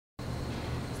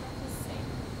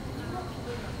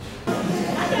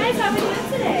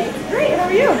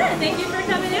Thank you for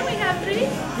coming in. We have 3.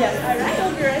 Yes. All right.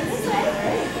 We'll be right this way.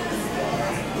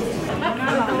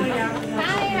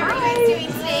 Hi, how are you guys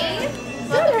doing today?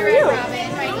 Welcome to Red Robin.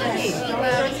 My name is Sheila.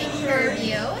 I'm taking care of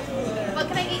you. What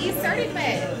can I get you started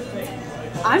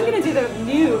with? I'm going to do the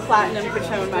new Platinum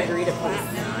Patron Margarita, please.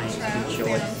 Sounds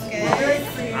good.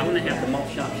 I'm going to have the malt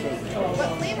shop shake.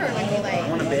 What flavor would you like? I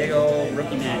want a big old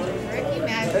Rookie Magic. Rookie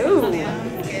Magic. Ooh.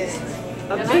 Sounds good.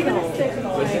 A big old.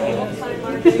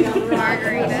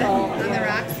 Margarita on the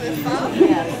rocks with salt.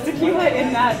 Tequila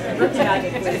in that Rookie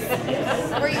Magic, please.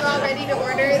 Were you all ready to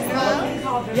order as well?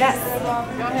 Yes.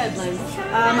 Go ahead, Liz.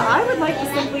 I would like the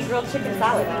Simply Grilled Chicken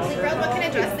Salad. Grilled, what kind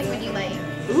of dressing would you like?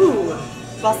 Ooh,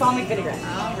 balsamic vinaigrette.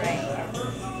 All right.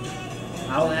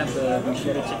 I'll have the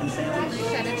bruschetta chicken sandwich.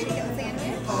 Bruschetta chicken sandwich.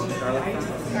 Garlic fries.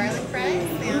 Garlic fries.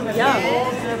 Sounds Yum. good.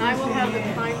 And I will have the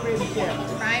prime rib dip.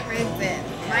 Prime ribs in.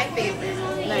 My favorite.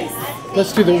 Nice.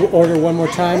 Let's do the order one more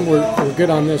time. We're good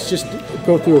on this. Just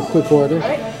go through a quick order.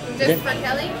 Just for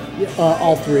Kelly?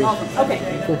 All 3.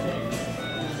 Okay, Cool.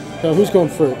 So who's going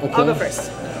first? Okay. I'll go first.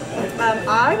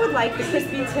 I would like the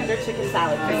crispy tender chicken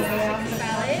salad, please. Chicken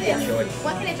salad. Yes.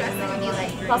 What kind of dressing would you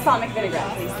like? Balsamic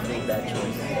vinaigrette, please. Bad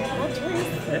choice.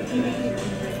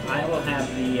 I will have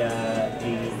the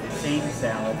same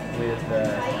salad with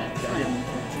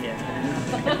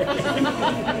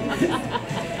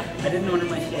I didn't order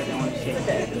my shake. I want a shake.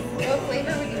 What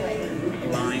flavor would you like?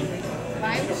 Lime.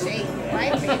 Lime shake. My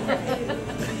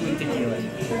favorite. Tequila.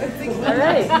 All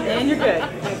right, and you're good.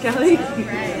 Kelly?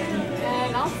 Right.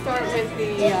 And I'll start with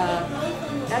the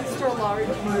extra large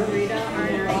margarita on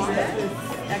the rocks with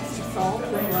extra salt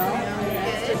as well.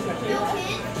 Extra tequila.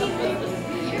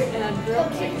 And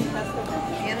grilled chicken pesto.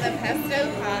 And the pesto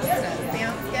pasta.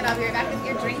 Sounds good. I'll be right back with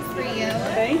your drinks for you.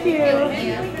 Thank you. Thank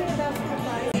you.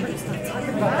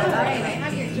 All right, I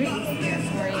have your drinks here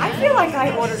for you. I feel like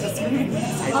I ordered this one. I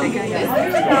think I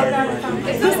did.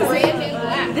 This is a brand new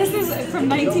glass. This is from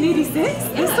 1986?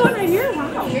 This one right here?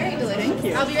 Wow. Very delicious. Thank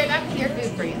you. I'll be right back with your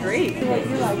food for you. Great. All right.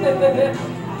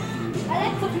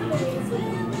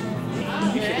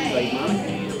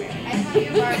 I have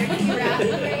your barbecue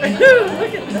raspberry.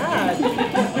 Look at that.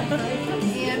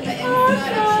 And the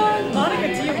Monica,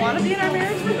 do you want to be in our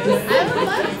marriage with us? I would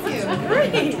love to.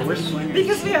 Great.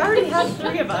 Because we already have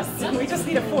 3 of us. We just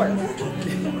need a 4th.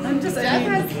 Jeff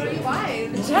has 3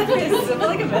 wives. Jeff is a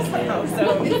polygamist now,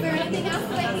 so Is there anything else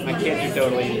that you My kids are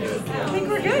totally into it. I think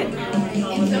we're good.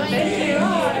 enjoy?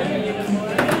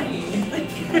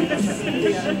 Thank you.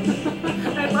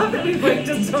 I love that we like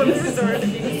just told this story to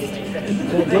be stupid.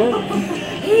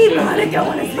 Hey, Monica,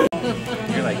 want to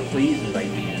see? You're like, please invite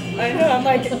me in. I know. I'm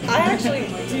like, I actually.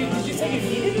 Did you say you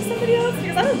needed to somebody else?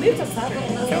 Because I don't leave till Saturday.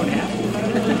 Don't have to.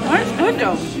 Mine's good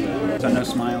though. So no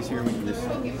smiles here. We can just.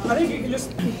 I think you can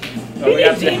just. Oh, We we need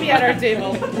have to- Jamie at our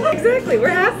table. Exactly. We're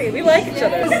happy. We like each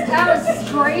other. That was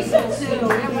disgraceful too. It was.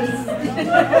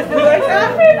 You like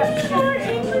that?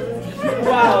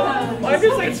 Wow. I'm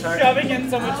just like shoving in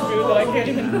so much food that I can't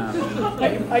even.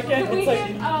 I can't. We It's like.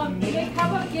 can, how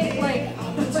about get like,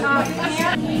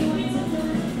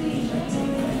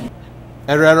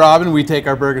 At Red Robin, we take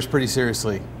our burgers pretty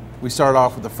seriously. We start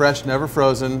off with a fresh, never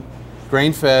frozen,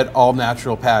 grain-fed,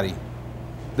 all-natural patty.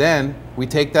 Then we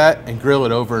take that and grill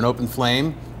it over an open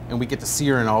flame, and we get to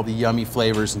sear in all the yummy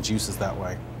flavors and juices that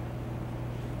way.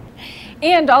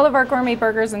 And all of our gourmet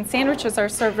burgers and sandwiches are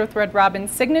served with Red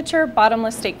Robin's signature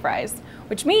bottomless steak fries,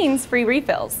 which means free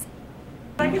refills.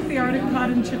 Can I get the Arctic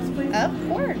cod and chips, please? Of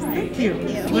course. Thank you.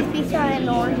 Cheese pizza and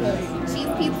oranges. Cheese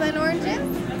pizza and oranges?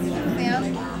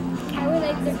 Sam? I would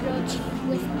like the grilled cheese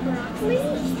with broccoli.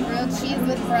 Grilled cheese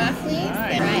with broccoli?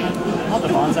 Right. I'll have the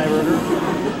bonsai burger.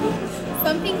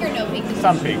 Some pink or no pink?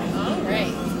 Some pink. All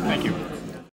right. Thank you.